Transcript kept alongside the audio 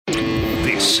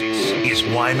This is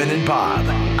Wyman and Bob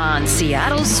on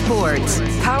Seattle Sports,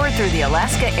 powered through the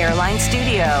Alaska Airlines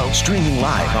studio. Streaming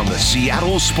live on the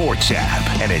Seattle Sports app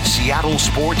and at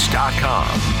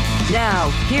seattlesports.com.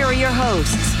 Now, here are your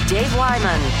hosts, Dave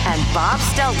Wyman and Bob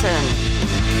Stelton.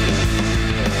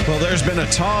 Well, there's been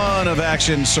a ton of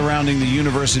action surrounding the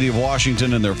University of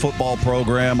Washington and their football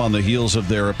program on the heels of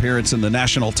their appearance in the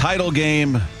national title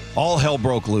game. All hell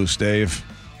broke loose, Dave.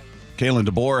 Kalen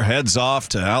DeBoer heads off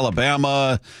to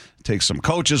Alabama, takes some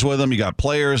coaches with him. You got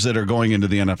players that are going into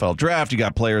the NFL draft. You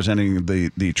got players entering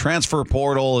the transfer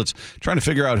portal. It's trying to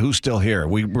figure out who's still here.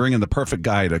 We bring in the perfect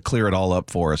guy to clear it all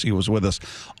up for us. He was with us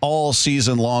all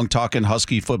season long talking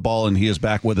Husky football, and he is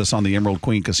back with us on the Emerald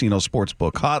Queen Casino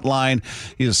Sportsbook Hotline.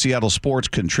 He is a Seattle sports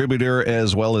contributor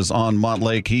as well as on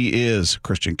Montlake. He is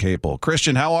Christian Caple.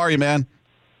 Christian, how are you, man?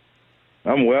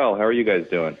 I'm well. How are you guys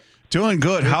doing? Doing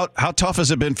good. How tough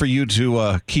has it been for you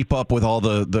to keep up with all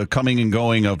the coming and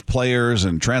going of players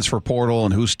and transfer portal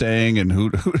and who's staying and who?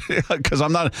 Because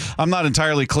I'm not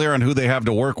entirely clear on who they have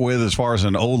to work with as far as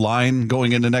an O-line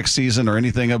going into next season or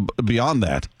anything beyond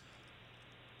that.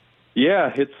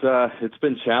 Yeah, it's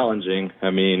been challenging.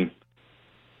 I mean,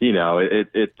 you know,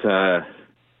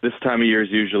 this time of year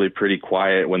is usually pretty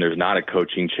quiet when there's not a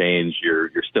coaching change.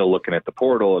 You're still looking at the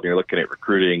portal and you're looking at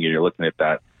recruiting and you're looking at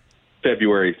that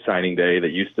February signing day that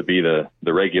used to be the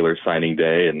regular signing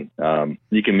day, and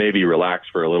you can maybe relax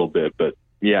for a little bit. But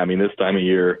yeah, I mean, this time of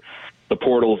year, the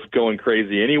portal's going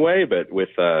crazy anyway, but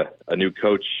with a new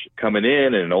coach coming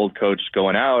in and an old coach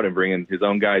going out and bringing his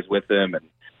own guys with him. And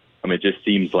I mean, it just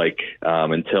seems like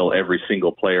until every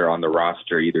single player on the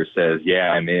roster either says,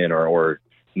 yeah, I'm in, or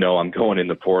no, I'm going in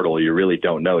the portal, you really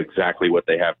don't know exactly what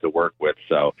they have to work with.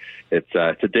 So it's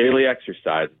a daily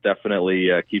exercise. It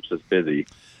definitely keeps us busy.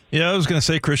 Yeah, I was going to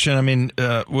say, Christian, I mean,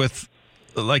 with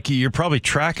like you're probably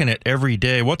tracking it every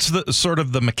day. What's the sort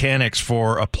of the mechanics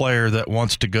for a player that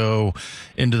wants to go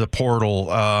into the portal?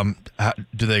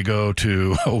 Do they go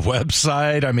to a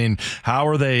website? I mean, how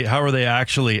are they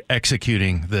actually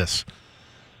executing this?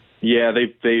 Yeah,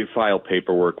 they file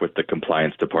paperwork with the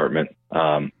compliance department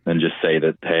and just say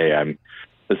that, hey,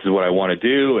 this is what I want to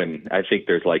do, and I think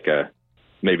there's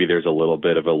maybe there's a little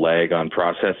bit of a lag on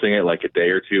processing it, like a day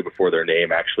or two before their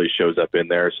name actually shows up in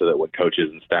there, so that when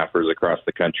coaches and staffers across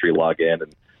the country log in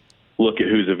and look at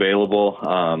who's available,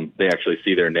 they actually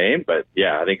see their name. But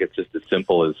yeah, I think it's just as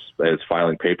simple as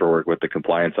filing paperwork with the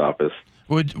compliance office.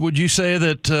 Would you say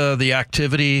that the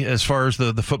activity as far as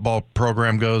the football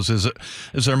program goes, is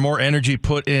there more energy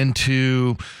put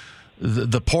into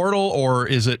the portal, or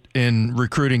is it in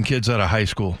recruiting kids out of high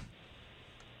school?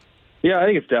 Yeah, I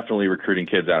think it's definitely recruiting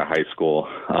kids out of high school.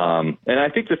 And I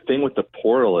think the thing with the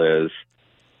portal is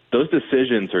those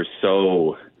decisions are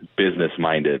so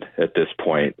business-minded at this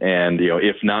point. And, you know,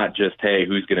 if not just, hey,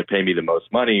 who's going to pay me the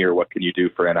most money or what can you do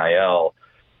for NIL,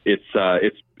 it's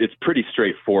pretty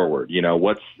straightforward. You know,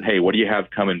 what do you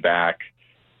have coming back?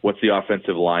 What's the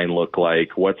offensive line look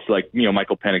like? What's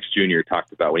Michael Penix Jr.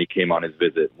 talked about when he came on his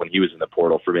visit when he was in the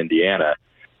portal from Indiana.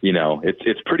 You know,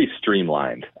 it's pretty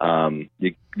streamlined.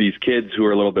 These kids who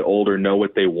are a little bit older know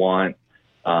what they want.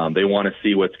 They want to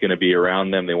see what's going to be around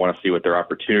them. They want to see what their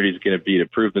opportunity is going to be to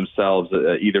prove themselves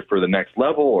either for the next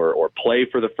level or play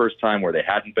for the first time where they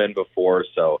hadn't been before.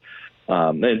 So,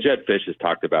 and Jed Fish has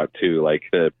talked about, too, like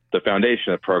the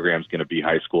foundation of the program is going to be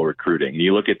high school recruiting.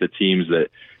 You look at the teams that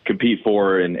compete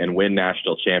for and win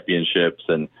national championships,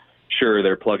 and sure,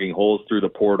 they're plugging holes through the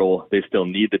portal. They still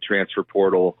need the transfer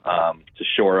portal to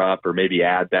shore up or maybe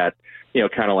add that, you know,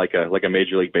 kind of like a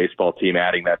Major League Baseball team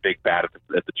adding that big bat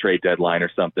at the trade deadline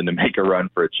or something to make a run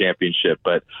for a championship.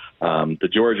 But the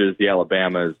Georgias, the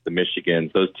Alabamas, the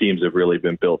Michigans, those teams have really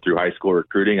been built through high school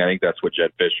recruiting. I think that's what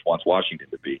Jed Fish wants Washington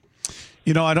to be.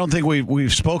 You know, I don't think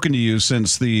we've spoken to you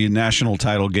since the national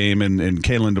title game and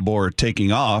Kalen DeBoer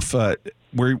taking off.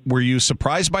 Were you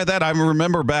surprised by that? I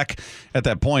remember back at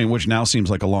that point, which now seems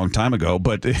like a long time ago,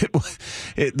 but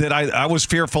that I was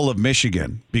fearful of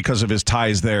Michigan because of his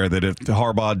ties there, that if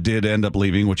Harbaugh did end up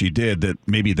leaving, which he did, that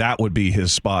maybe that would be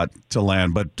his spot to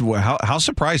land. But how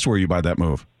surprised were you by that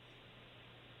move?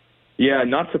 Yeah,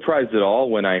 not surprised at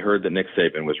all when I heard that Nick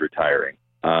Saban was retiring.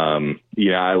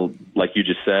 Like you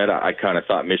just said, I kind of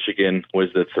thought Michigan was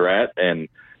the threat, and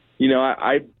you know,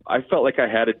 I felt like I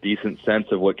had a decent sense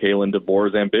of what Kalen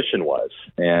DeBoer's ambition was.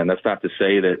 And that's not to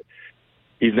say that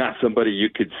he's not somebody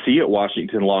you could see at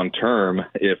Washington long term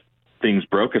if things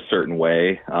broke a certain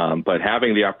way. But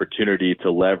having the opportunity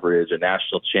to leverage a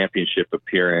national championship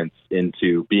appearance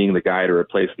into being the guy to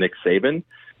replace Nick Saban,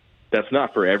 that's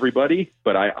not for everybody,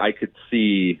 but I could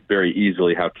see very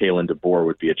easily how Kalen DeBoer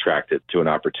would be attracted to an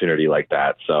opportunity like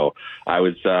that. So I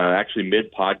was actually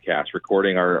mid-podcast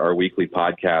recording our weekly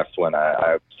podcast when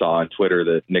I saw on Twitter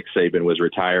that Nick Saban was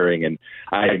retiring, and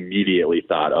I immediately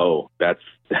thought, oh, that's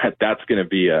going to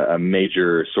be a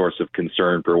major source of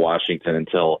concern for Washington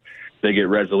until they get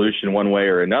resolution one way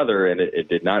or another, and it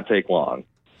did not take long.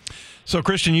 So,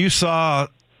 Christian, you saw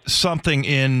something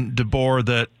in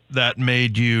DeBoer that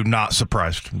made you not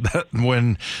surprised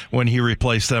when he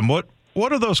replaced them. What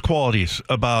are those qualities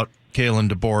about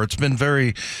Kalen DeBoer? It's been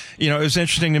very, it was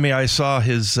interesting to me. I saw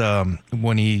his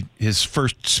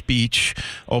first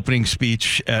opening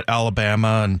speech at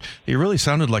Alabama, and he really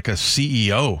sounded like a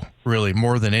CEO, really,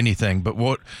 more than anything. But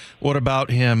what about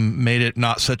him made it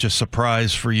not such a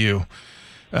surprise for you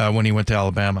when he went to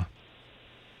Alabama?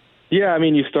 Yeah, I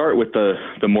mean, you start with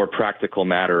the more practical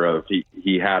matter of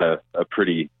he had a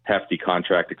pretty hefty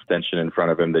contract extension in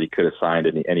front of him that he could have signed,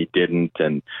 and he didn't.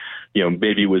 And,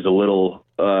 maybe it was a little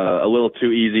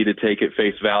too easy to take at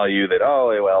face value that,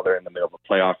 they're in the middle of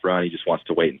a playoff run. He just wants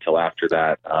to wait until after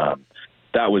that.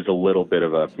 That was a little bit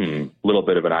of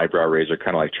an eyebrow raiser,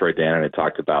 kind of like Troy Dannon had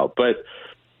talked about. But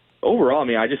overall, I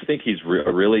mean, I just think he's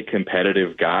a really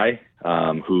competitive guy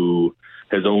who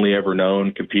has only ever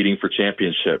known competing for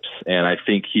championships. And I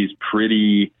think he's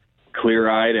pretty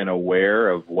clear-eyed and aware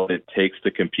of what it takes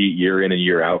to compete year in and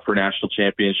year out for national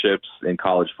championships in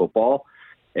college football,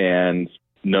 and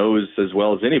knows as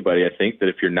well as anybody, I think, that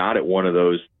if you're not at one of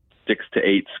those 6 to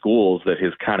 8 schools that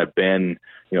has kind of been,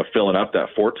 filling up that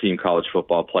 14 college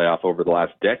football playoff over the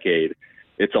last decade,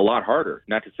 it's a lot harder.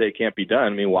 Not to say it can't be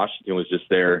done. I mean, Washington was just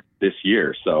there this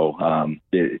year. So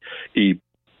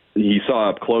he saw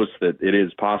up close that it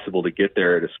is possible to get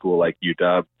there at a school like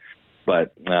UW.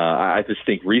 But I just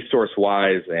think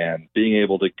resource-wise and being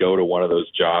able to go to one of those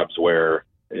jobs where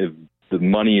the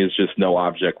money is just no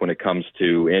object when it comes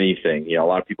to anything. A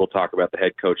lot of people talk about the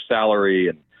head coach salary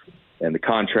and the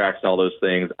contracts and all those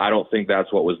things. I don't think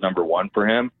that's what was number one for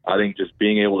him. I think just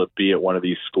being able to be at one of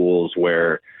these schools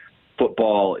where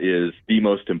football is the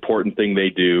most important thing they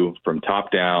do from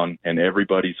top down, and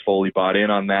everybody's fully bought in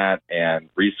on that, and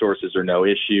resources are no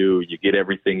issue. You get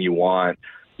everything you want.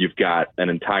 You've got an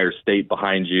entire state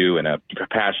behind you and a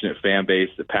passionate fan base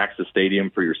that packs the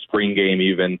stadium for your spring game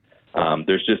even.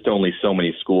 There's just only so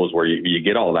many schools where you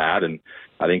get all that, and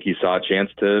I think he saw a chance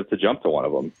to jump to one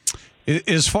of them.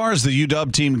 As far as the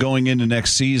UW team going into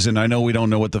next season, I know we don't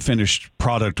know what the finished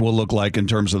product will look like in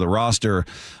terms of the roster,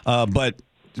 but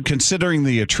considering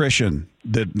the attrition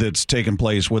that's taken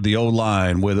place with the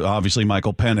O-line, with obviously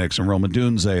Michael Penix and Roma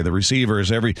Dunze, the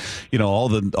receivers, all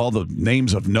the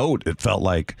names of note, it felt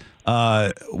like.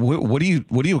 What are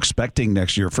you expecting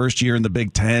next year? First year in the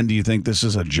Big Ten, do you think this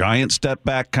is a giant step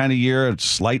back kind of year, a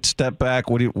slight step back?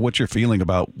 What's your feeling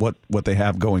about what they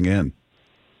have going in?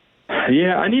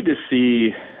 Yeah, I need to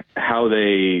see how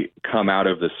they come out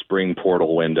of the spring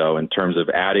portal window in terms of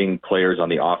adding players on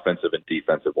the offensive and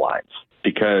defensive lines,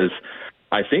 because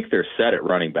I think they're set at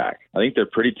running back. I think they're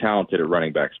pretty talented at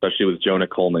running back, especially with Jonah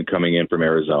Coleman coming in from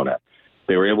Arizona.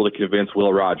 They were able to convince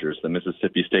Will Rogers, the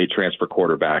Mississippi State transfer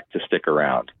quarterback, to stick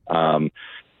around.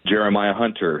 Jeremiah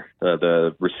Hunter,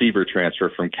 the receiver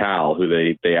transfer from Cal, who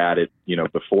they added,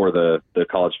 before the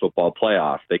college football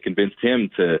playoff, they convinced him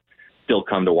to still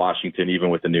come to Washington even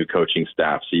with the new coaching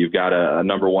staff. So you've got a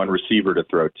number one receiver to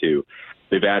throw to.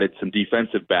 They've added some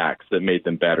defensive backs that made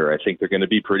them better. I think they're going to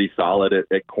be pretty solid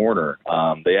at corner.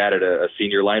 They added a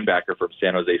senior linebacker from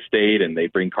San Jose State, and they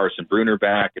bring Carson Bruner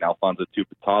back and Alfonso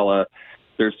Tuputala.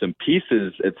 There's some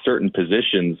pieces at certain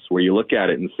positions where you look at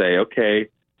it and say, okay,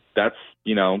 that's,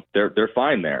 they're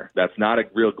fine there. That's not a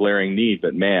real glaring need,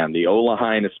 but man, the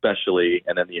O-line especially,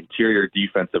 and then the interior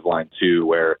defensive line too,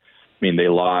 where, they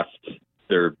lost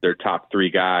their top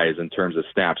 3 guys in terms of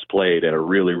snaps played at a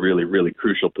really, really, really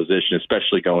crucial position,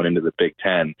 especially going into the Big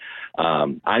Ten.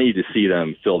 I need to see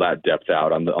them fill that depth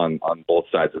out on both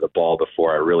sides of the ball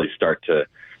before I really start to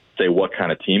say what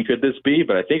kind of team could this be.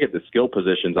 But I think at the skill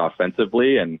positions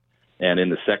offensively and in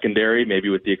the secondary, maybe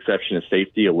with the exception of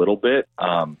safety a little bit,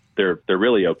 they're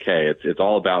really okay. It's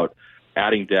all about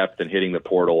adding depth and hitting the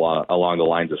portal along the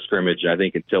lines of scrimmage. And I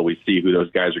think until we see who those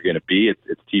guys are going to be,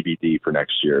 it's TBD for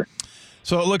next year.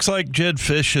 So it looks like Jedd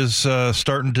Fisch is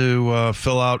starting to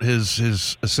fill out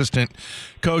his assistant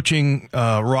coaching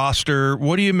roster.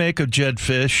 What do you make of Jedd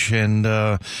Fisch, and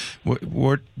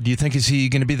what do you think? Is he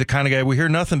going to be the kind of guy? We hear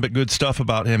nothing but good stuff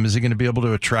about him. Is he going to be able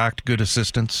to attract good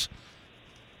assistants?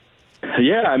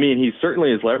 Yeah, he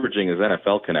certainly is leveraging his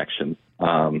NFL connections.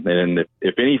 And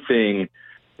if anything,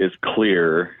 is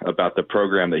clear about the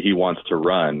program that he wants to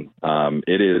run,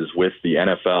 it is with the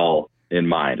NFL in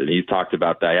mind. And he's talked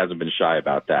about that. He hasn't been shy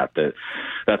about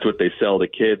that's what they sell to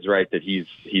kids, right? That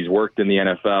he's worked in the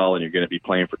NFL, and you're going to be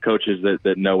playing for coaches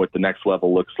that know what the next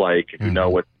level looks like, and who know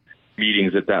what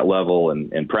meetings at that level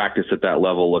and practice at that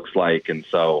level looks like. And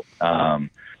so,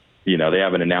 they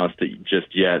haven't announced it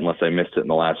just yet, unless I missed it in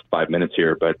the last 5 minutes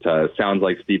here. But it sounds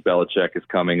like Steve Belichick is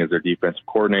coming as their defensive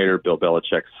coordinator, Bill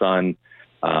Belichick's son.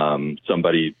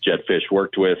 Somebody Jed Fish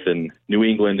worked with in New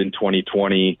England in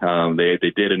 2020.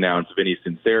 They did announce Vinny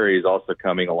Sinceri is also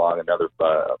coming along, another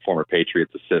former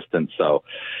Patriots assistant. So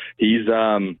he's,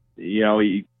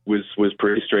 he was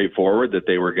pretty straightforward that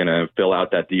they were going to fill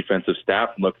out that defensive staff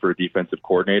and look for a defensive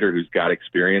coordinator who's got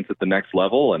experience at the next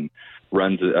level and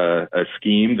runs a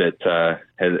scheme that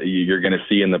you're going to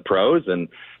see in the pros. And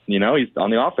he's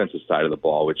on the offensive side of the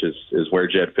ball, which is where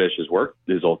Jed Fish has worked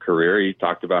his whole career. He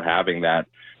talked about having that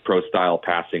pro-style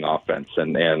passing offense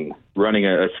and running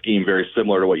a scheme very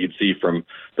similar to what you'd see from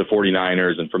the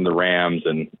 49ers and from the Rams,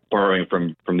 and borrowing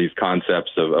from these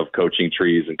concepts of coaching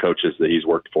trees and coaches that he's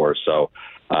worked for. So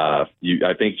I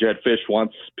think Jed Fish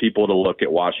wants people to look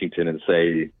at Washington and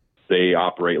say they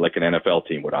operate like an NFL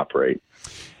team would operate.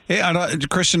 Hey,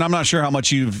 Christian, I'm not sure how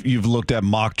much you've looked at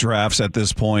mock drafts at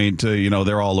this point.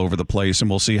 They're all over the place, and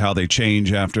we'll see how they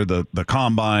change after the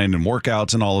combine and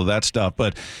workouts and all of that stuff.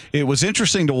 But it was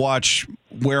interesting to watch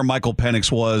where Michael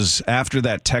Penix was after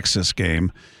that Texas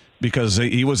game, because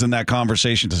he was in that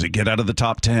conversation. Does he get out of the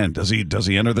top 10? Does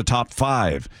he enter the top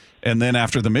 5? And then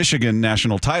after the Michigan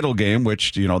national title game,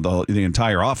 which the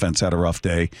entire offense had a rough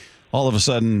day, all of a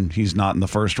sudden he's not in the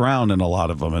first round in a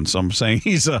lot of them. And some saying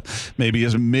he's maybe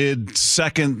a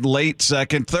mid-second,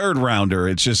 late-second, third rounder.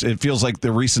 It feels like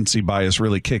the recency bias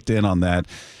really kicked in on that.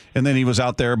 And then he was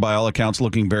out there, by all accounts,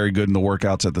 looking very good in the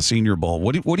workouts at the Senior Bowl.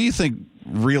 What do you think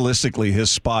realistically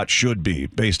his spot should be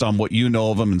based on what you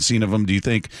know of him and seen of him? Do you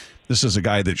think this is a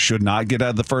guy that should not get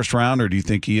out of the first round, or do you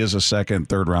think he is a second,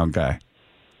 third round guy?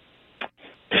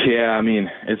 Yeah,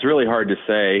 it's really hard to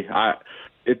say.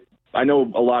 I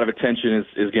know a lot of attention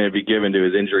is going to be given to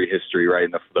his injury history, right?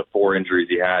 And the 4 injuries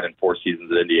he had in 4 seasons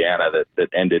at Indiana that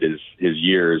ended his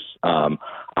years. I'm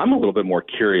a little bit more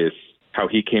curious how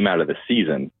he came out of the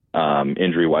season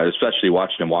injury-wise, especially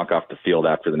watching him walk off the field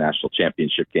after the national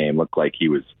championship game. Looked like he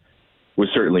was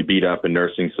certainly beat up and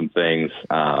nursing some things.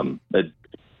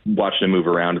 Watching him move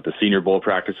around at the Senior Bowl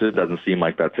practices doesn't seem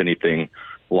like that's anything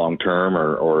long-term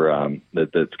or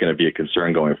that's going to be a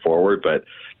concern going forward. But,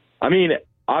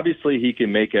 obviously, he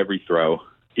can make every throw.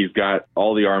 He's got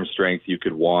all the arm strength you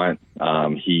could want.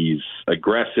 He's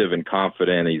aggressive and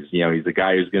confident. He's a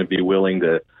guy who's going to be willing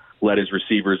to let his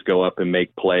receivers go up and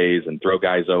make plays and throw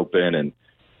guys open and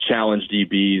challenge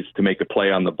DBs to make a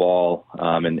play on the ball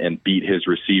and beat his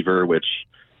receiver, which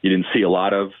you didn't see a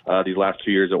lot of these last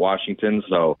 2 years at Washington.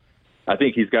 So I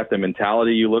think he's got the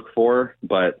mentality you look for.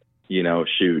 But,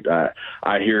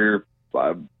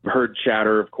 I've heard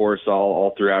chatter, of course,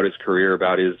 all throughout his career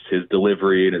about his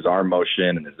delivery and his arm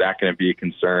motion, and is that going to be a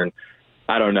concern?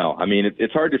 I don't know.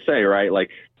 It's hard to say, right? Like,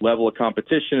 level of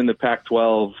competition in the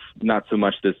Pac-12, not so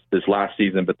much this last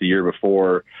season, but the year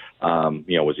before.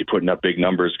 Was he putting up big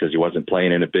numbers because he wasn't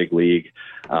playing in a big league?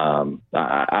 I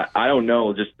don't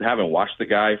know. Just haven't watched the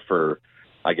guy for,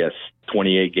 I guess,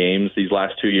 28 games these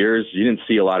last 2 years. You didn't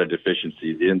see a lot of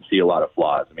deficiencies. You didn't see a lot of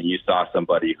flaws. You saw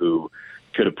somebody who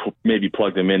could have maybe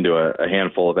plugged him into a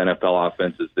handful of NFL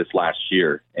offenses this last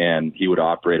year, and he would have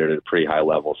operated at a pretty high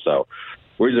level. So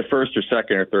where's the first or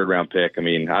second or third round pick? I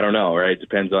don't know, right? It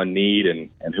depends on need and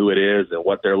who it is and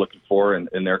what they're looking for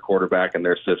in their quarterback and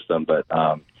their system. But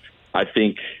I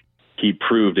think he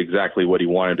proved exactly what he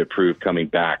wanted to prove coming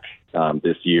back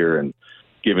this year, and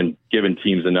given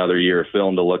teams another year of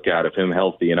film to look at of him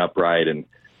healthy and upright and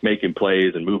making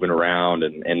plays and moving around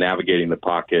and navigating the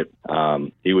pocket.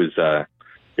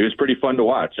 It was pretty fun to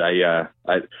watch.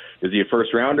 Is he a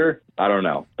first rounder? I don't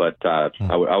know, but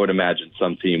I would imagine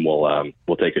some team will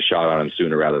take a shot on him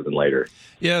sooner rather than later.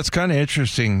 Yeah, it's kind of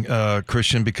interesting,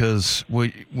 Christian, because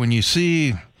when you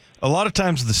see a lot of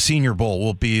times the Senior Bowl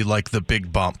will be like the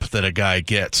big bump that a guy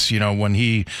gets, when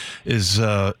he is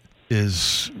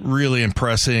really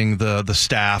impressing the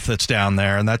staff that's down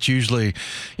there. And that's usually,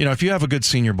 if you have a good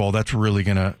Senior Bowl, that's really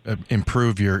going to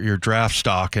improve your draft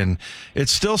stock. And it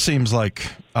still seems like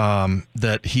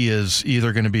that he is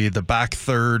either going to be the back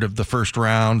third of the first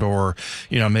round or,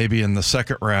 maybe in the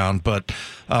second round. But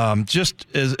just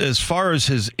as far as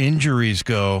his injuries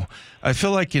go, I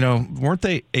feel like, weren't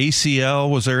they ACL?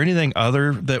 Was there anything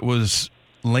other that was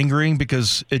lingering?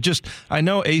 Because I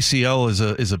know ACL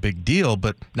is a big deal,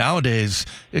 but nowadays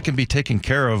it can be taken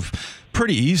care of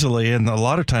pretty easily, and a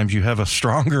lot of times you have a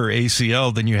stronger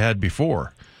ACL than you had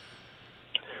before.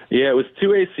 Yeah, it was 2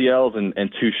 ACLs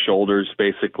and 2 shoulders,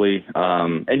 basically.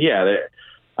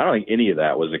 I don't think any of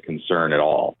that was a concern at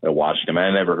all at Washington.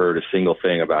 I never heard a single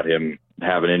thing about him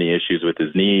having any issues with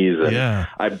his knees.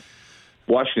 And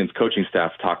Washington's coaching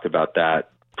staff talked about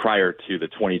that prior to the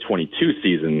 2022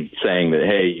 season, saying that,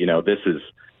 hey, this is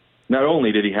not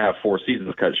only did he have 4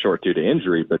 seasons cut short due to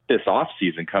injury, but this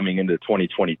offseason coming into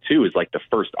 2022 is like the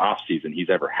first offseason he's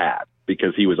ever had,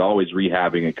 because he was always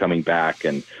rehabbing and coming back.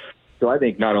 And so I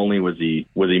think not only was he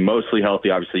mostly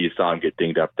healthy, obviously you saw him get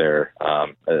dinged up there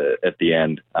at the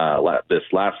end this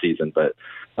last season, but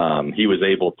he was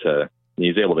able to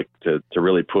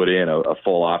really put in a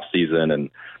full off season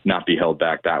and not be held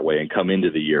back that way and come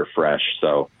into the year fresh.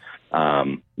 So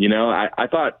I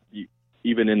thought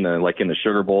even in the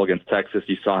Sugar Bowl against Texas,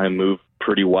 you saw him move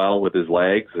pretty well with his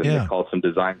legs, and they called some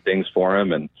design things for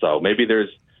him. And so maybe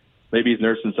he's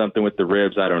nursing something with the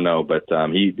ribs. I don't know, but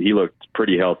he looked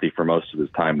pretty healthy for most of his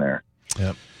time there.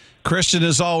 Yep. Christian,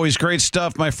 as always, great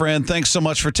stuff, my friend. Thanks so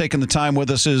much for taking the time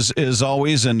with us as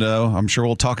always, and I'm sure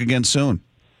we'll talk again soon.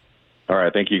 All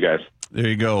right. Thank you, guys. There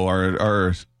you go.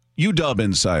 Our UW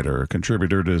insider,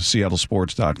 contributor to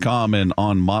SeattleSports.com and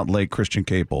on Montlake, Christian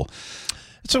Caple.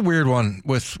 It's a weird one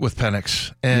with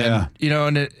Penix. And,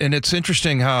 and it's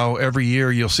interesting how every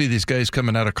year you'll see these guys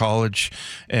coming out of college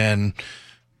and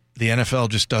the NFL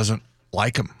just doesn't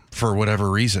like them for whatever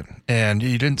reason. And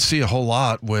you didn't see a whole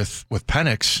lot with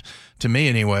Penix, to me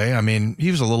anyway. I mean,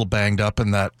 he was a little banged up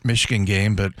in that Michigan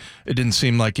game, but it didn't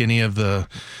seem like any of the,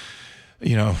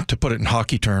 to put it in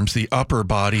hockey terms, the upper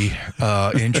body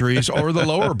injuries or the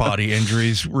lower body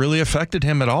injuries really affected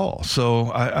him at all.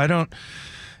 So I don't –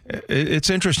 it's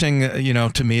interesting,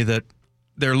 to me that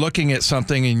they're looking at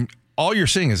something and all you're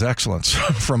seeing is excellence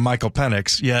from Michael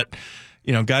Penix, yet –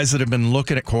 guys that have been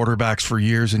looking at quarterbacks for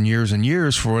years and years and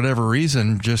years, for whatever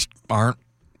reason, just aren't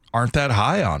that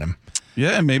high on him.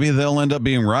 Yeah, and maybe they'll end up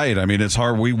being right. I mean, it's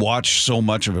hard. We watch so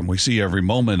much of him. We see every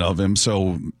moment of him.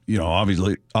 So,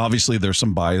 obviously there's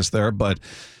some bias there. But,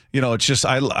 it's just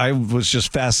I was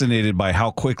just fascinated by how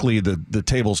quickly the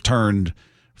tables turned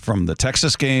from the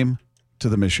Texas game to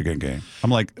the Michigan game.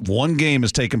 I'm like, one game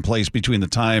has taken place between the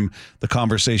time the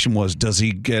conversation was, does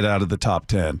he get out of the top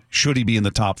 10? Should he be in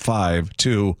the top 5?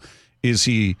 2, is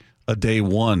he a day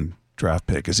 1 draft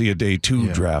pick? Is he a day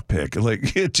 2 draft pick?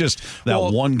 Like, it just,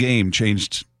 one game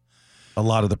changed a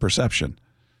lot of the perception.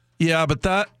 Yeah,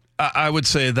 but I would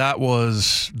say that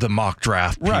was the mock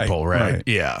draft people, right?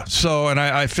 Yeah. So, and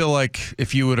I feel like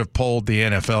if you would have polled the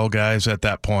NFL guys at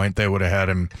that point, they would have had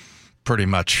him pretty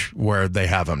much where they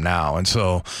have him now. And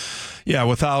so,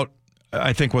 without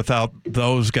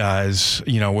those guys,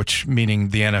 which meaning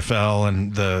the NFL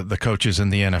and the coaches in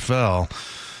the NFL,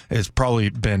 it's probably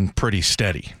been pretty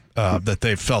steady that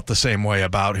they've felt the same way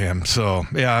about him. So,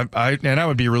 I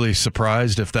would be really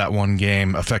surprised if that one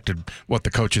game affected what the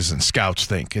coaches and scouts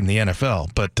think in the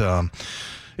NFL. But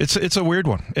it's a weird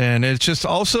one. And it's just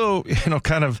also,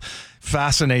 kind of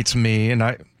fascinates me,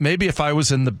 and maybe if I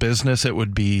was in the business it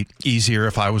would be easier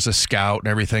if I was a scout and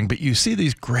everything, but you see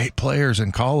these great players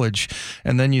in college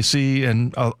and then you see,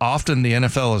 and often the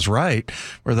NFL is right,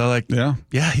 where they're like, yeah,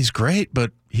 he's great, but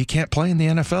he can't play in the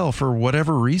NFL for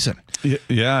whatever reason.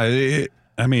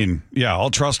 I'll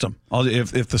trust him.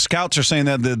 If the scouts are saying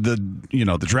that,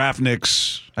 the draft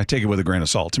nicks, I take it with a grain of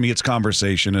salt. To me, it's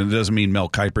conversation, and it doesn't mean Mel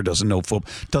Kiper doesn't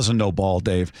know ball,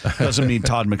 Dave. Doesn't mean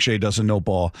Todd McShay doesn't know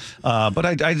ball. But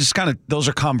I just kind of, those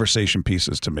are conversation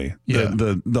pieces to me.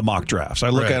 The mock drafts. I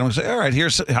look at them and say, all right,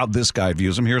 here's how this guy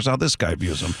views him. Here's how this guy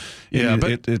views him.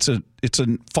 But it's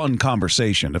a fun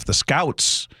conversation. If the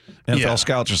scouts, NFL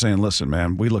scouts, are saying, listen,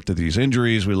 man, we looked at these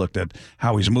injuries, we looked at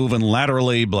how he's moving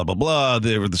laterally, blah blah blah.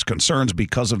 There were these concerns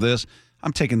because of this.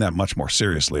 I'm taking that much more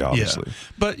seriously, obviously. Yeah.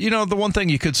 But, the one thing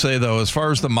you could say, though, as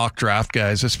far as the mock draft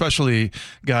guys, especially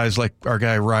guys like our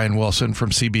guy Ryan Wilson from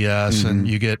CBS, and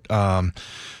you get, Mel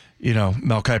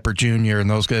Kiper Jr. and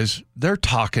those guys, they're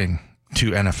talking to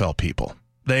NFL people.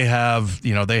 They have,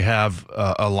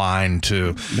 a line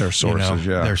to their sources,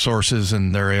 their sources,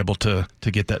 and they're able to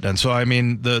get that done. So, I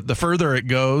mean, the further it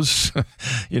goes,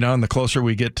 and the closer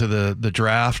we get to the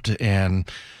draft, and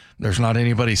there's not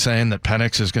anybody saying that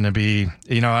Penix is going to be,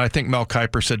 I think Mel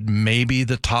Kiper said maybe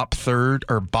the top third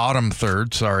or bottom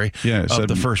third, of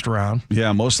the first round.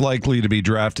 Yeah, most likely to be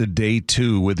drafted day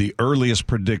 2, with the earliest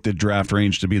predicted draft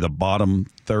range to be the bottom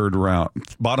third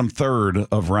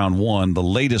of round 1. The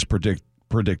latest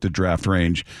predicted draft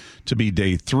range to be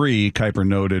day 3. Kuiper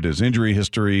noted his injury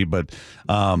history, but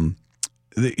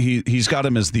he's got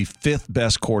him as the 5th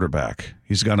best quarterback.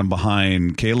 He's got him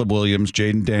behind Caleb Williams,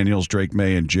 Jaden Daniels, Drake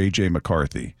May, and J.J.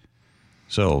 McCarthy.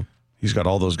 So he's got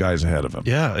all those guys ahead of him.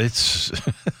 Yeah, it's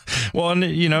well, and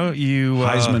you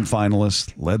Heisman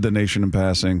finalist, led the nation in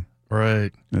passing.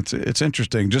 Right. It's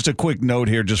interesting. Just a quick note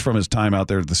here, just from his time out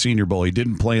there at the Senior Bowl. He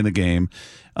didn't play in the game.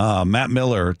 Matt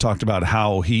Miller talked about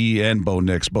how he and Bo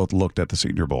Nix both looked at the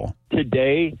Senior Bowl.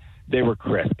 Today, they were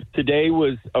crisp. Today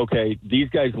was, okay, these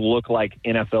guys look like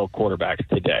NFL quarterbacks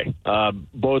today.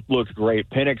 Both looks great.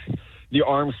 Penix, the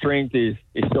arm strength is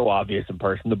so obvious in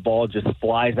person. The ball just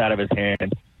flies out of his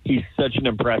hand. He's such an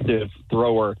impressive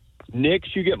thrower.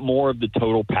 Nix, you get more of the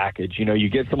total package. You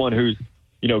get someone who's,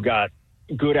 got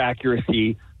good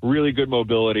accuracy, really good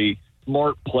mobility,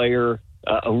 smart player,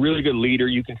 a really good leader.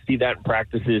 You can see that in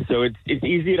practices. So it's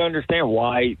easy to understand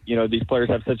why, these players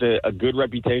have such a good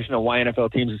reputation and why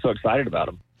NFL teams are so excited about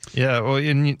them. Yeah, well,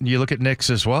 and you look at Nix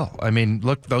as well. I mean,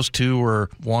 look, those two were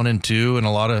 1 and 2 in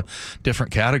a lot of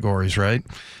different categories, right?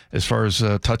 As far as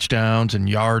touchdowns and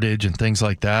yardage and things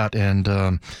like that. And,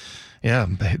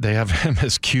 they have him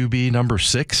as QB number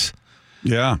 6.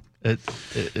 Yeah.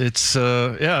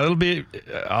 It'll be.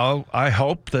 I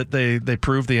hope that they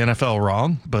prove the NFL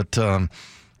wrong, but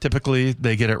typically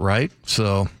they get it right.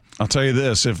 So I'll tell you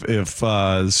this: if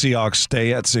the Seahawks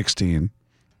stay at 16,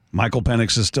 Michael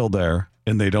Penix is still there,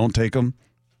 and they don't take him,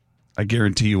 I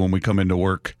guarantee you, when we come into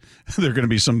work, there are going to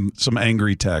be some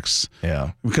angry texts.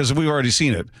 Yeah, because we've already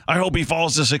seen it. I hope he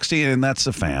falls to 16, and that's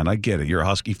a fan. I get it. You're a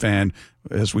Husky fan,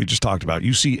 as we just talked about.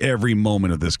 You see every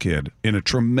moment of this kid in a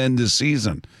tremendous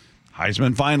season.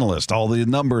 Heisman finalist, all the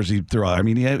numbers he threw out. I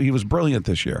mean, he was brilliant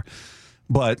this year.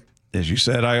 But as you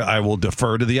said, I will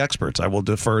defer to the experts. I will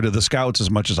defer to the scouts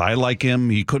as much as I like him.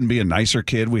 He couldn't be a nicer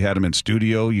kid. We had him in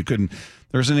studio.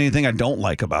 There isn't anything I don't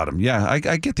like about him. Yeah, I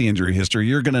get the injury history.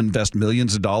 You're going to invest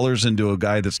millions of dollars into a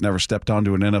guy that's never stepped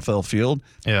onto an NFL field.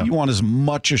 Yeah. You want as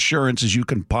much assurance as you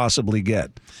can possibly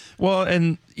get. Well,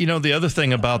 and, the other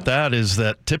thing about that is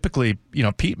that typically,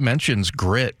 Pete mentions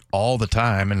grit all the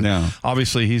time. And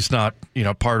obviously he's not,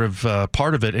 part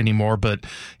of it anymore. But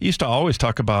he used to always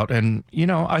talk about, and,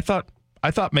 I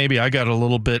thought maybe I got a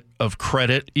little bit of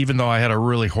credit, even though I had a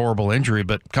really horrible injury,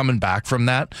 but coming back from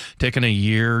that, taking a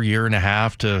year and a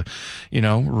half to,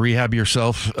 rehab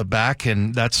yourself back.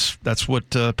 And that's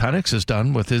what Penix has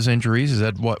done with his injuries. He's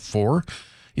had 4?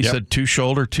 He said 2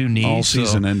 shoulder, 2 knees. All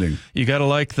season ending. You gotta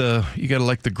like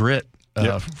the grit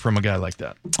from a guy like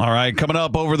that. All right, coming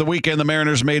up over the weekend, the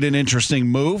Mariners made an interesting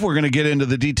move. We're going to get into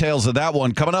the details of that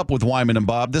one coming up with Wyman and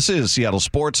Bob. This is Seattle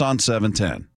Sports on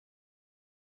 710.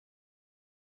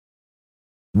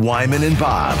 Wyman and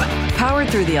Bob. Powered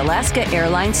through the Alaska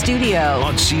Airlines Studio.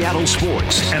 On Seattle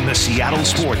Sports and the Seattle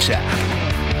Sports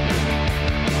app.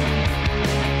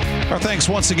 Our thanks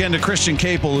once again to Christian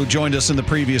Caple, who joined us in the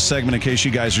previous segment. In case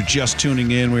you guys are just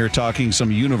tuning in, we were talking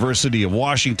some University of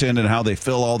Washington and how they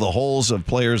fill all the holes of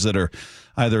players that are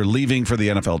either leaving for the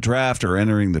NFL draft or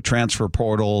entering the transfer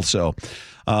portal. So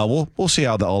we'll see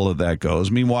how all of that goes.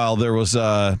 Meanwhile, there was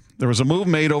a move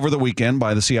made over the weekend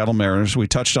by the Seattle Mariners. We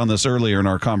touched on this earlier in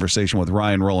our conversation with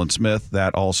Ryan Rowland-Smith.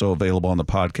 That also available on the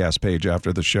podcast page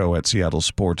after the show at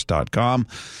seattlesports.com.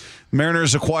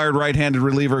 Mariners acquired right-handed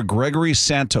reliever Gregory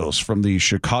Santos from the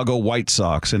Chicago White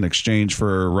Sox in exchange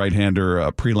for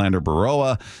right-hander Prelander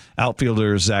Berroa,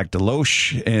 outfielder Zach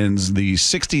DeLoach, and the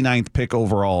 69th pick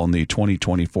overall in the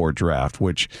 2024 draft,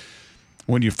 which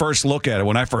when you first look at it,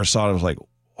 when I first saw it, I was like,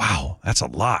 wow, that's a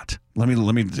lot. Let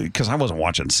me, because I wasn't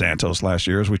watching Santos last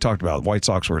year. As we talked about, White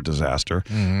Sox were a disaster.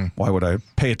 Mm-hmm. Why would I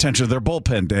pay attention to their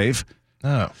bullpen, Dave?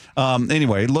 Oh.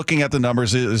 Anyway, looking at the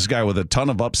numbers, this guy with a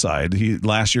ton of upside.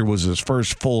 Last year was his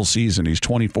first full season. He's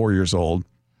 24 years old.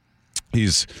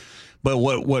 But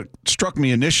what struck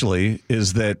me initially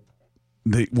is that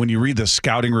when you read the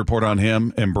scouting report on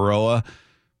him and Berroa,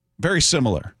 very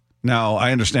similar. Now,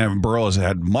 I understand Burrow's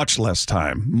had much less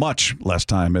time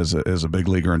as a big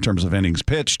leaguer in terms of innings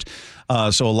pitched.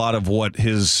 So a lot of what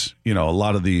his, a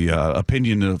lot of the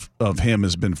opinion of him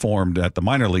has been formed at the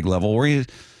minor league level, where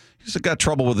he's got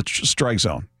trouble with the strike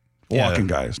zone, walking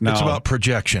guys. Now, it's about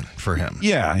projection for him.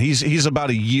 Yeah, he's about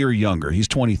a year younger. He's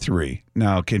 23.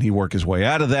 Now, can he work his way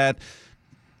out of that?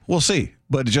 We'll see.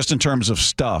 But just in terms of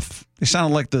stuff, they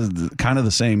sound like the kind of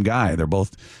the same guy. They're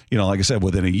both, like I said,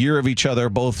 within a year of each other,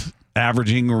 both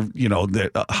averaging,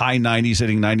 the high 90s,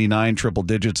 hitting 99, triple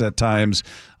digits at times,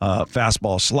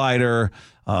 fastball slider,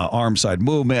 arm side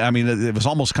movement. I mean, it was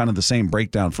almost kind of the same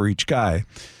breakdown for each guy.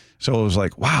 So it was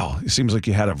like, wow, it seems like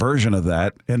you had a version of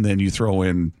that, and then you throw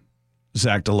in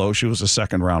Zach Deloche, who was a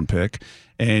second-round pick,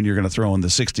 and you're going to throw in the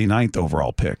 69th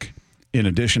overall pick. In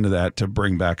addition to that, to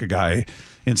bring back a guy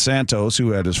in Santos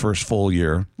who had his first full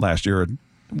year last year,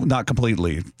 not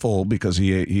completely full because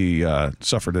he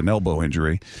suffered an elbow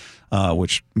injury,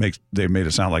 which they made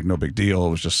it sound like no big deal. It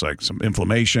was just like some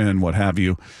inflammation, what have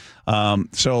you.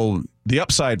 So the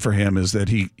upside for him is that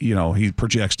he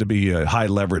projects to be a high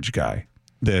leverage guy,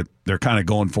 that they're kind of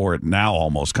going for it now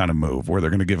almost kind of move where they're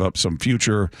going to give up some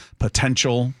future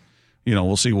potential.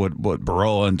 We'll see what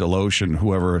Baroa and Deloche and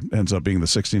whoever ends up being the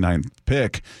 69th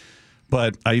pick.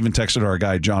 But I even texted our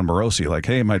guy, John Morosi, like,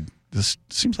 hey, this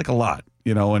seems like a lot,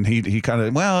 and he kind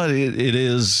of, it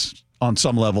is on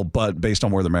some level, but based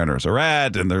on where the Mariners are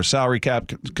at and their salary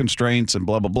cap constraints and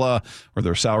blah, blah, blah, or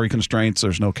their salary constraints,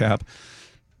 there's no cap.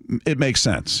 It makes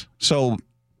sense. So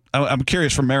I'm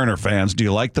curious from Mariner fans, do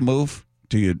you like the move?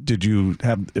 Did you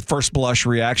have the first blush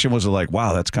reaction? Was it like,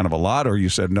 wow, that's kind of a lot? Or you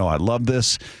said, no, I love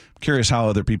this. I'm curious how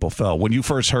other people felt. When you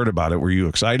first heard about it, were you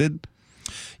excited?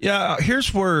 Yeah,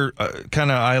 here's where kind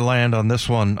of I land on this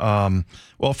one.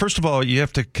 Well, first of all, you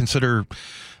have to consider,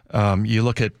 you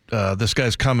look at this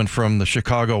guy's coming from the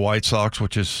Chicago White Sox,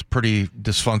 which is pretty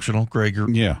dysfunctional.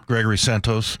 Gregory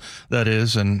Santos, that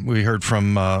is. And we heard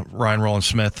from Ryan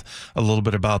Rowland-Smith a little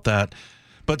bit about that.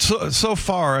 But so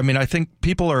far, I mean, I think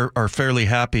people are fairly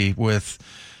happy with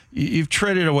you've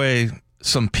traded away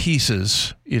some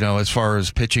pieces, as far as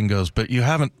pitching goes, but you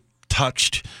haven't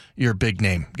touched your big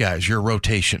name guys, your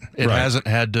rotation. It hasn't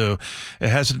had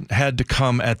to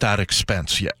come at that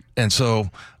expense yet. And so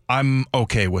I'm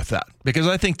okay with that because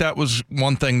I think that was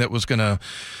one thing that was going to,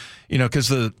 because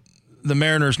the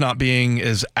Mariners not being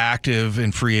as active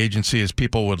in free agency as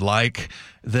people would like,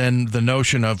 then the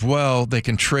notion of, they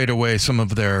can trade away some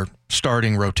of their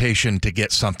starting rotation to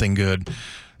get something good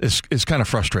is kind of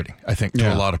frustrating, I think,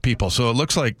 to a lot of people. So it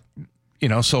looks like,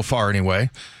 so far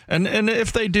anyway. And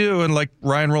if they do, and like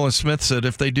Ryan Rowland-Smith said,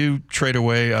 if they do trade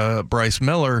away Bryce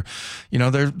Miller,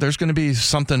 there's going to be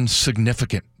something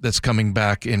significant that's coming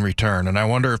back in return. And I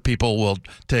wonder if people will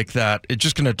take that. It's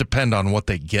just going to depend on what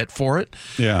they get for it.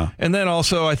 Yeah. And then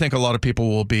also I think a lot of people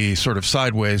will be sort of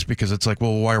sideways because it's like,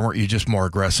 well, why weren't you just more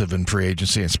aggressive in free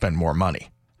agency and spend more money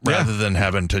rather than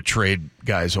having to trade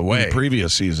guys away? In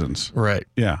previous seasons. Right.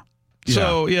 Yeah.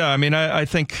 So, I mean, I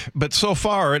think, but so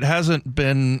far it hasn't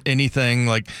been anything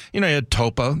like, you had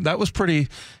Topa. That was pretty,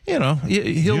 he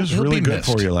was really be good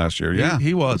missed. for you last year. Yeah.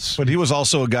 He was. But he was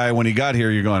also a guy when he got here,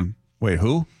 you're going, wait,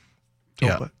 who?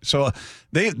 Topa. Yeah. So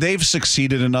they've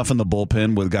succeeded enough in the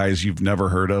bullpen with guys you've never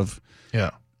heard of.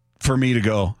 Yeah. For me to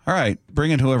go, all right,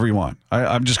 bring in whoever you want.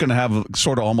 I'm just going to have a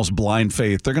sort of almost blind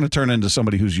faith. They're going to turn into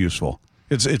somebody who's useful.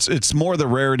 It's more the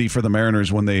rarity for the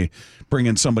Mariners when they bring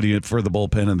in somebody for the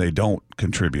bullpen and they don't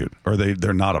contribute or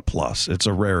they're not a plus. It's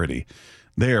a rarity.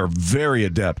 They are very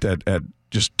adept at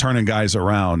just turning guys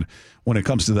around when it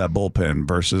comes to that bullpen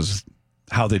versus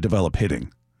how they develop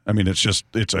hitting. I mean, it's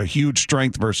a huge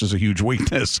strength versus a huge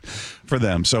weakness for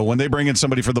them. So when they bring in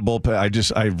somebody for the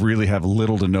bullpen, I really have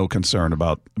little to no concern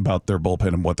about their bullpen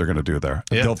and what they're going to do there.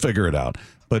 Yeah. They'll figure it out.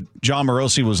 But John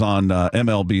Morosi was on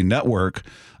MLB Network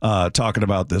talking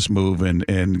about this move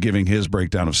and giving his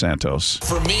breakdown of Santos.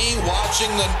 For me, watching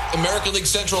the American League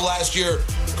Central last year,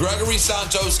 Gregory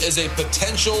Santos is a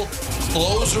potential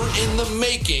closer in the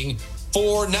making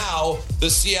for now the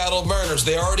Seattle Mariners.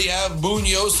 They already have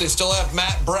Munoz. They still have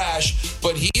Matt Brash.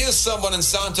 But he is someone in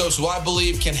Santos who I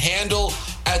believe can handle,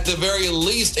 at the very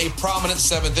least, a prominent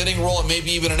seventh-inning role and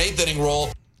maybe even an eighth-inning role.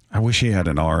 I wish he had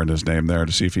an R in his name there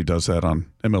to see if he does that on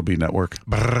MLB Network.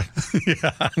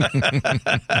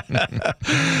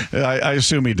 I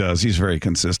assume he does. He's very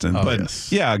consistent. Oh, but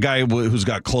yes. Yeah, a guy who's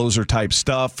got closer type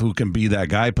stuff, who can be that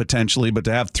guy potentially. But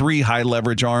to have three high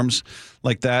leverage arms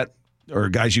like that, or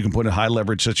guys you can put in high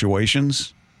leverage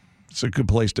situations, it's a good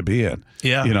place to be in.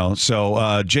 Yeah.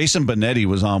 So Jason Benetti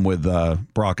was on with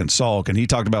Brock and Salk, and he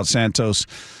talked about Santos,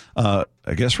 I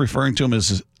guess referring to him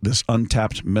as this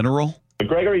untapped mineral.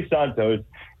 Gregory Santos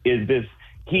is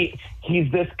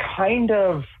he's this kind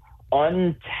of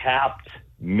untapped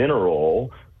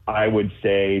mineral, I would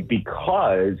say,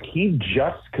 because he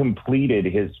just completed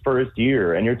his first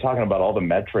year, and you're talking about all the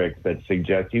metrics that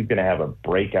suggest he's going to have a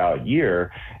breakout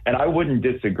year, and I wouldn't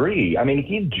disagree. I mean,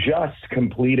 he just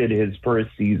completed his first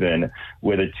season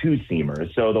with a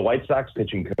two-seamer. So the White Sox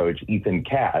pitching coach, Ethan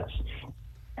Katz,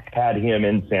 had him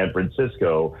in San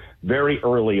Francisco very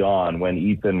early on when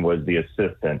Ethan was the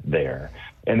assistant there.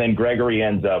 And then Gregory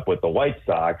ends up with the White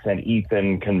Sox, and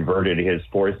Ethan converted his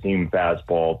four-seam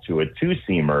fastball to a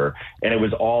two-seamer, and it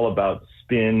was all about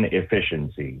spin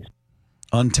efficiency.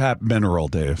 Untapped mineral,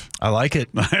 Dave. I like it.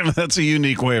 That's a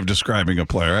unique way of describing a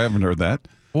player. I haven't heard that.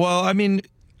 Well, I mean,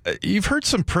 you've heard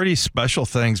some pretty special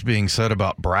things being said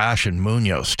about Brash and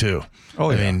Munoz, too.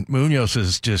 Oh, yeah. I mean, Munoz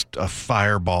is just a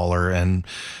fireballer, and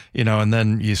and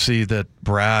then you see that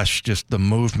Brash, just the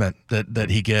movement that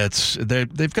he gets.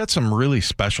 They've got some really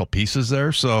special pieces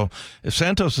there. So if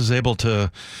Santos is able to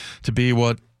be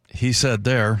what he said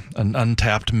there, an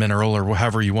untapped mineral, or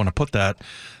however you want to put that,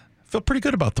 I feel pretty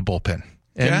good about the bullpen.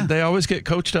 And they always get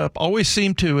coached up. Always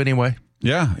seem to, anyway.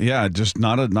 Yeah, just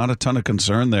not a ton of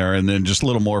concern there. And then just a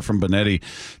little more from Benetti,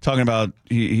 talking about,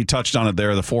 he touched on it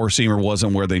there, the four-seamer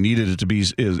wasn't where they needed it to be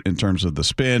in terms of the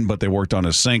spin, but they worked on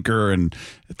his sinker and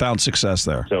found success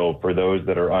there. So for those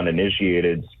that are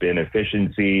uninitiated, spin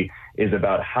efficiency is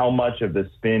about how much of the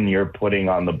spin you're putting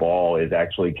on the ball is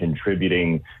actually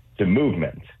contributing to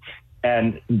movement.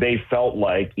 And Ethan felt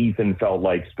like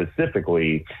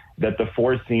specifically that the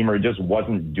four-seamer just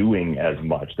wasn't doing as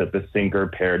much, that the sinker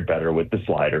paired better with the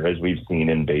slider, as we've seen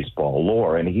in baseball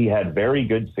lore. And he had very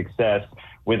good success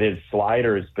with his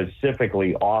slider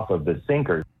specifically off of the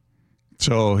sinker.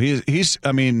 So he's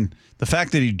the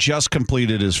fact that he just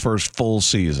completed his first full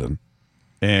season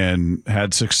and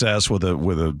had success with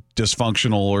a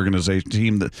dysfunctional organization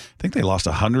team that I think they lost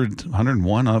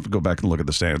 101. I'll have to go back and look at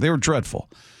the standings. They were dreadful.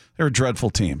 They're a dreadful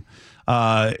team.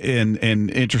 And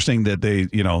interesting that they,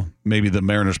 maybe the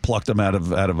Mariners plucked him out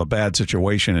of a bad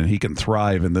situation, and he can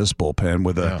thrive in this bullpen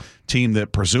with a team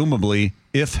that presumably,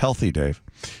 if healthy, Dave,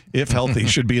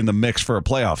 should be in the mix for a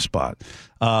playoff spot.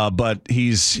 But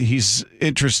he's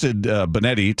interested,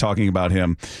 Benetti, talking about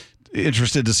him,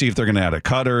 interested to see if they're going to add a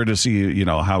cutter, to see,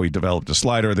 how he developed a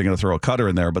slider. They're going to throw a cutter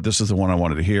in there, but this is the one I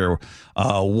wanted to hear.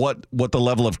 What the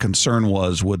level of concern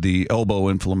was with the elbow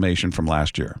inflammation from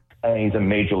last year. I mean, he's a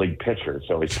major league pitcher,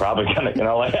 so he's probably going to,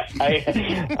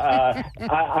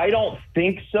 I don't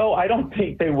think so. I don't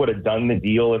think they would have done the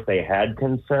deal if they had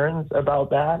concerns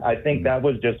about that. I think that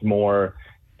was just more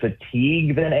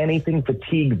fatigue than anything,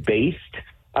 fatigue-based,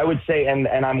 I would say. And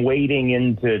I'm wading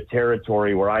into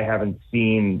territory where I haven't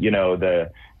seen,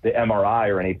 the MRI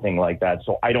or anything like that,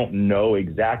 so I don't know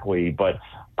exactly, but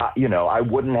I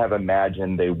wouldn't have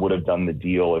imagined they would have done the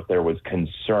deal if there was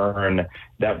concern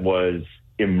that was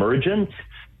emergent.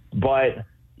 But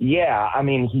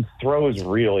he throws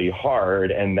really hard,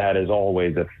 and that is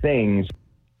always a thing.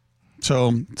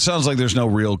 So it sounds like there's no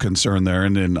real concern there.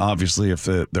 And then obviously if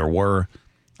there were,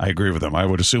 I agree with them. I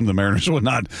would assume the Mariners would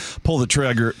not pull the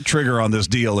trigger on this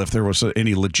deal if there was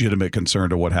any legitimate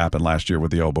concern to what happened last year with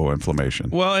the elbow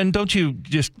inflammation. Well, and don't you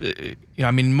just,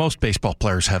 most baseball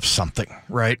players have something,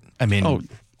 right?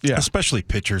 Yeah. Especially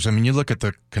pitchers. You look at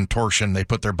the contortion they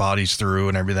put their bodies through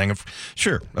and everything.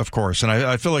 Sure, of course. And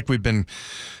I feel like we've been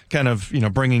kind of,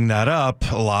 bringing that up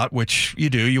a lot, which you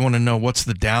do. You want to know what's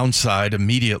the downside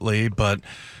immediately, but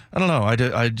I don't know.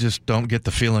 I just don't get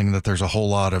the feeling that there's a whole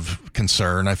lot of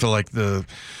concern. I feel like the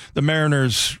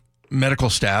Mariners medical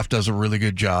staff does a really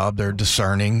good job. They're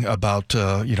discerning about,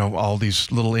 all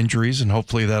these little injuries, and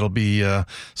hopefully that'll be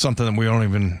something that we don't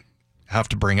even have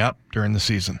to bring up during the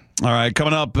season. All right,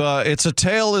 coming up, it's a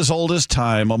tale as old as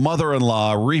time, a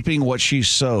mother-in-law reaping what she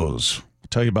sows. We'll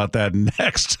tell you about that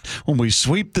next when we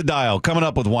sweep the dial. Coming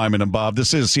up with Wyman and Bob.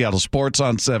 This is Seattle Sports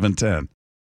on 710.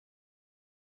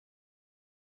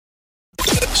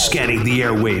 Scanning the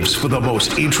airwaves for the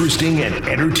most interesting and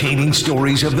entertaining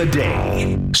stories of the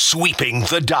day. Sweeping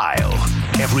the dial.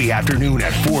 Every afternoon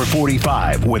at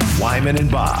 4:45 with Wyman and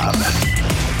Bob.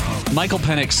 Michael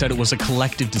Penix said it was a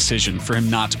collective decision for him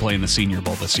not to play in the Senior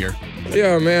Bowl this year.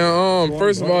 Yeah, man.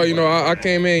 First of all, I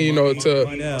came in,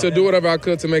 to do whatever I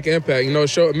could to make an impact.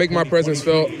 Make my presence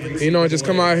felt. And just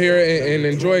come out here and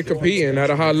enjoy competing at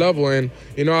a high level. And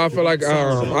I feel like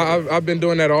I've been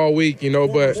doing that all week.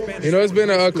 But it's been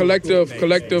a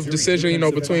collective decision.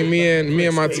 Between me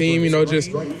and my team.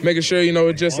 Just making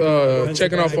sure. Just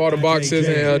checking off all the boxes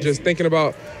and just thinking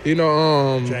about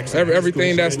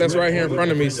everything that's right here in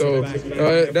front of me. So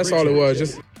that's all it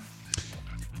was.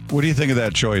 What do you think of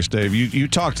that choice, Dave? You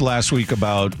talked last week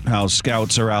about how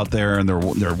scouts are out there and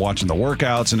they're watching the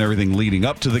workouts and everything leading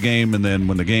up to the game, and then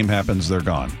when the game happens, they're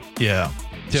gone. Yeah,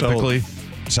 typically. So,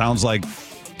 sounds like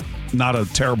not a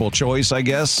terrible choice, I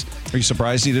guess. Are you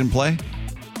surprised he didn't play?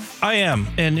 I am,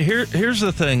 and here's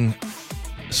the thing.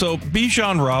 So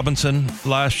Bijan Robinson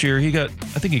last year, I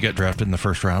think he got drafted in the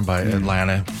first round by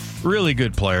Atlanta. Really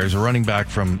good player. He's a running back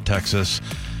from Texas.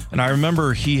 And I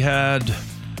remember he had,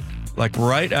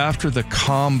 right after the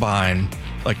combine,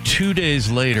 2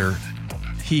 days later,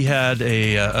 he had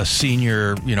a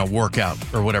senior, workout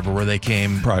or whatever, where they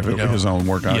came. Private, his own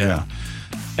workout, yeah.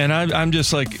 And I'm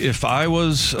just like, if I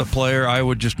was a player, I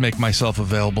would just make myself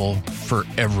available for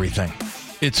everything.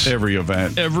 It's every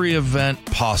event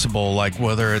possible, like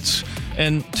whether it's,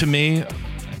 and to me,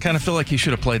 I kind of feel like he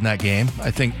should have played in that game.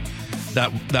 I think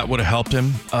that would have helped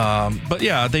him. But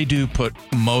yeah, they do put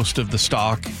most of the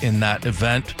stock in that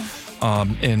event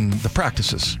in the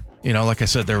practices. You know, like I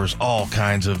said, there was all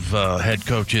kinds of head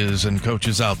coaches and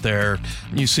coaches out there.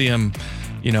 You see them,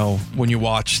 you know, when you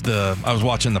watch I was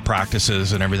watching the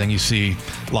practices and everything, you see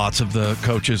lots of the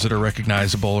coaches that are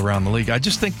recognizable around the league. I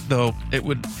just think, though,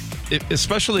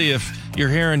 especially if you're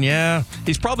hearing,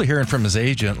 he's probably hearing from his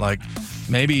agent, like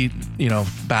maybe, you know,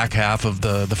 back half of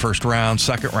the first round,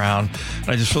 second round. And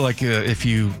I just feel like if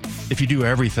you do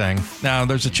everything, now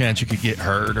there's a chance you could get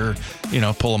hurt or, you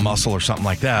know, pull a muscle or something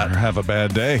like that. Or have a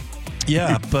bad day.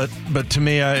 Yeah, but to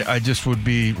me, I just would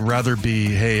rather be,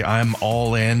 hey, I'm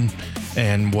all in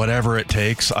and whatever it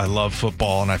takes. I love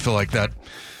football, and I feel like that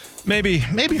maybe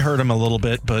hurt him a little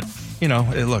bit, but, you know,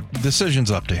 look,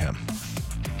 decision's up to him.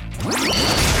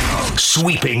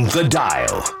 Sweeping the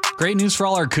dial. Great news for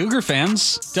all our Cougar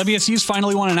fans. WSU's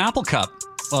finally won an Apple Cup.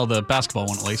 Well, the basketball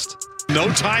one at least. No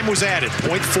time was added,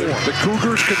 point 4. The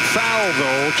Cougars can foul,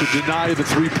 though, to deny the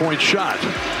three-point shot.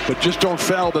 But just don't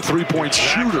foul the three-point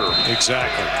shooter.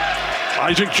 Exactly.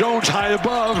 Isaac Jones high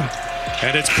above.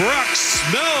 And it's Brooks.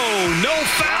 No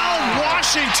foul.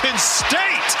 Washington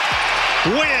State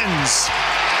wins.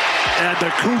 And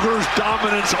the Cougars'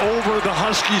 dominance over the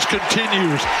Huskies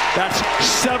continues. That's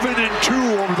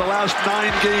 7-2 over the last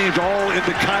 9 games, all in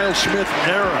the Kyle Smith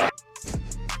era.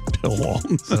 Bill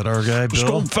Walton. Is that our guy, Bill? Just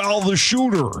don't foul the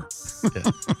shooter.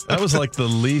 Yeah. That was like the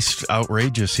least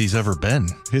outrageous he's ever been.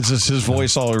 His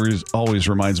voice always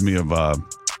reminds me of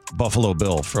Buffalo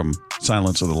Bill from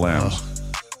Silence of the Lambs.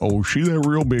 Oh, she that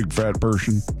real big fat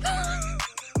person.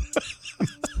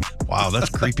 Wow, that's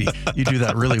creepy. You do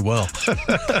that really well.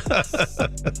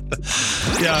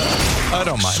 Yeah, I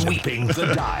don't mind. Sweeping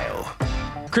the dial.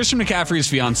 Christian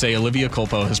McCaffrey's fiancée, Olivia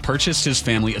Culpo, has purchased his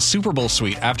family a Super Bowl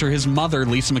suite after his mother,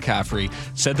 Lisa McCaffrey,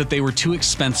 said that they were too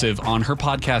expensive on her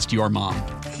podcast, Your Mom.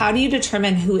 How do you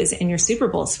determine who is in your Super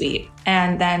Bowl suite?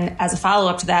 And then as a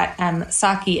follow-up to that,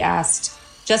 Saki asked,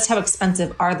 just how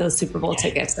expensive are those Super Bowl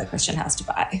tickets that Christian has to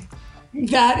buy?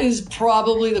 That is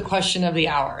probably the question of the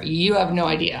hour. You have no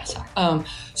idea.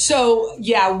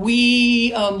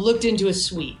 We looked into a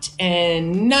suite,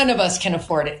 and none of us can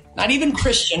afford it. Not even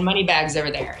Christian Moneybags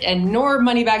over there, and nor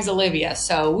Moneybags Olivia.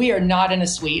 So we are not in a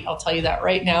suite. I'll tell you that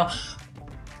right now.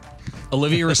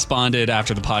 Olivia responded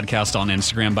after the podcast on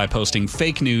Instagram by posting,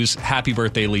 "Fake news. Happy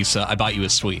birthday, Lisa. I bought you a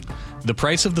suite." The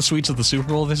price of the suites at the Super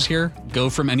Bowl this year go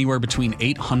from anywhere between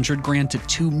 $800,000 to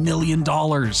 $2 million.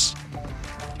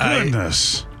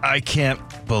 Goodness. I can't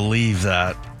believe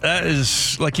that. That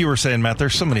is, like you were saying, Matt,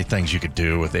 there's so many things you could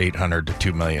do with $800,000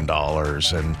 to $2 million.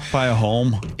 And buy a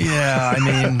home. Yeah, I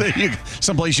mean.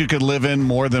 Someplace you could live in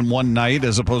more than one night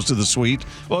as opposed to the suite.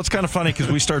 Well, it's kind of funny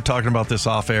because we started talking about this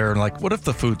off air and like, what if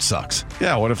the food sucks?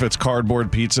 Yeah, what if it's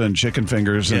cardboard pizza and chicken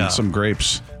fingers and some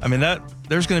grapes? I mean,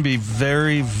 there's going to be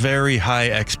very, very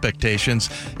high expectations.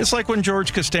 It's like when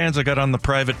George Costanza got on the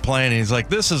private plane and he's like,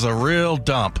 this is a real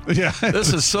dump. Yeah.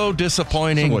 This is so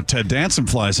disappointing. So what Ted Danson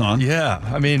flies on. Yeah.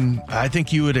 I mean, I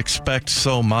think you would expect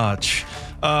so much.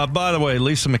 By the way,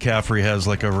 Lisa McCaffrey has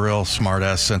like a real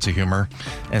smart-ass sense of humor.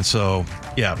 And so,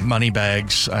 yeah,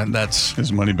 Moneybags. That's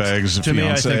his Moneybags to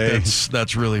fiance. Me, I think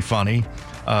that's really funny.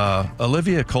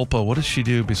 Olivia Culpo, what does she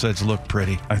do besides look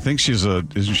pretty? I think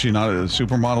isn't she not a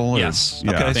supermodel? Yes.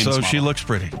 Yeah. Okay, so she looks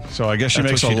pretty. So I guess she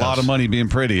makes a lot of money being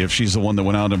pretty if she's the one that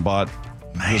went out and bought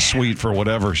the suite for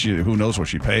whatever who knows what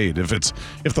she paid. If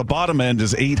the bottom end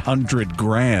is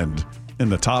 $800,000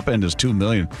 and the top end is $2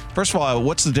 million. First of all,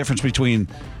 what's the difference between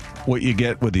what you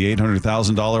get with the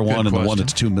 $800,000 one and the one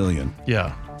that's $2 million?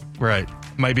 Yeah. Right.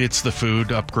 Maybe it's the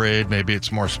food upgrade. Maybe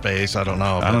it's more space. I don't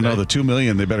know. I don't know. The $2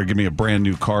 million, they better give me a brand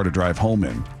new car to drive home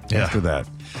in after that.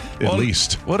 At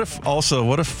least. What if no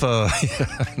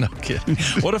kidding.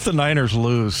 What if the Niners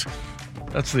lose?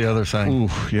 That's the other thing. Ooh,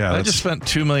 yeah. I just spent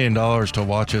 $2 million to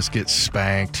watch us get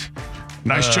spanked.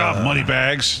 Nice job,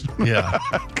 Moneybags. Yeah.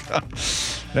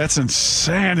 That's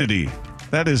insanity.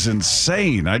 That is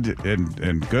insane.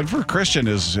 And good for Christian.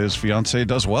 His fiance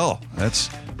does well. That's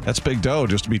big dough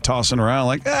just to be tossing around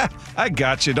like, I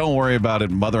got you. Don't worry about it,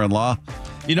 mother-in-law.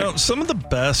 You know, some of the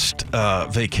best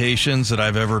vacations that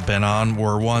I've ever been on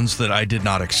were ones that I did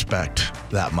not expect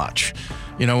that much.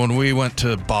 When we went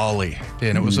to Bali,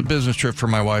 and it was a business trip for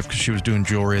my wife because she was doing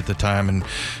jewelry at the time, and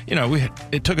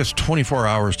it took us 24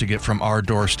 hours to get from our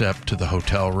doorstep to the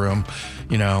hotel room,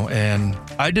 and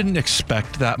I didn't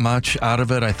expect that much out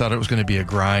of it. I thought it was going to be a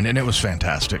grind, and it was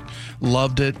fantastic.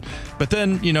 Loved it. But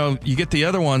then, you get the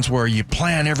other ones where you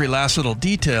plan every last little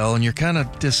detail, and you're kind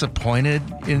of disappointed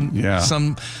in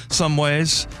some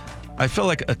ways. I feel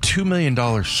like a $2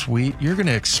 million suite, you're going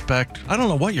to expect, I don't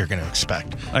know what you're going to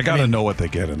expect. I got to know what they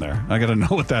get in there. I got to know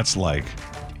what that's like.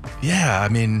 Yeah,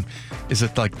 is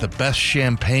it like the best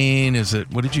champagne? Is it,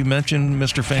 what did you mention,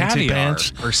 Mr. Fancy Caviar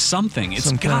Pants? Or something.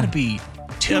 It's got to be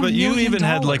 $2 million. But you even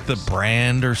had like the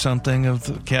brand or something of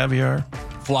the caviar?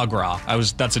 Foie gras.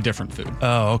 That's a different food.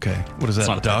 Oh, okay. What is that, it's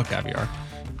not duck? Caviar.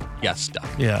 Yes, duck.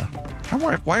 Yeah.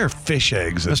 Why are fish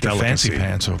eggs a Mr. delicacy? Fancy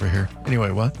Pants over here.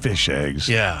 Anyway, what? Fish eggs.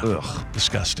 Yeah. Ugh.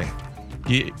 Disgusting.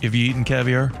 Have you eaten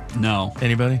caviar? No.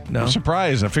 Anybody? No? I'm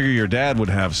surprised. I figure your dad would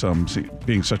have some,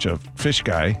 being such a fish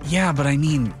guy. Yeah, but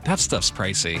that stuff's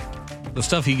pricey. The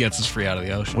stuff he gets is free out of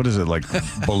the ocean. What is it, like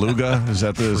beluga? Is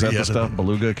that the stuff?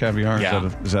 Beluga caviar? Yeah.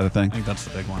 Is that a thing? I think that's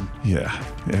the big one. Yeah.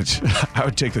 I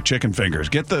would take the chicken fingers.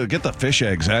 Get the fish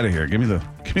eggs out of here. Give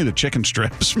me the chicken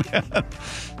strips, man.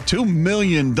 $2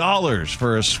 million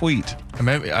for a suite.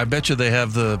 I bet you they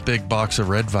have the big box of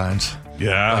red vines.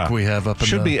 Yeah. Like we have up in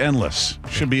Should be endless.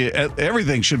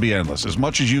 Everything should be endless. As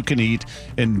much as you can eat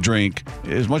and drink,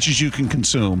 as much as you can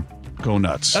consume, go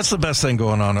nuts. That's the best thing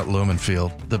going on at Lumen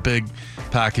Field. The big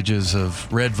packages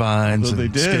of red vines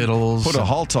and Skittles. Put a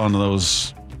halt on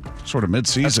those sort of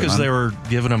mid-season. That's because they were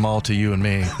giving them all to you and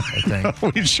me, I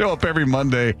think. We'd show up every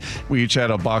Monday. We each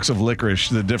had a box of licorice.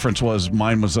 The difference was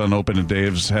mine was unopened and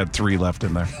Dave's had 3 left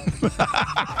in there.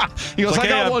 He goes, I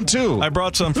got one too. I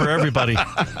brought some for everybody.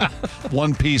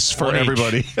 One piece for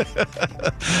everybody.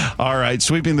 All right.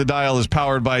 Sweeping the Dial is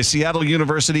powered by Seattle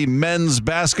University men's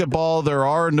basketball. There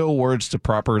are no words to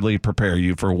properly prepare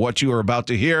you for what you are about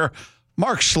to hear.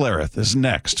 Mark Schlereth is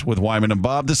next with Wyman and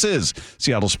Bob. This is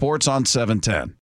Seattle Sports on 710.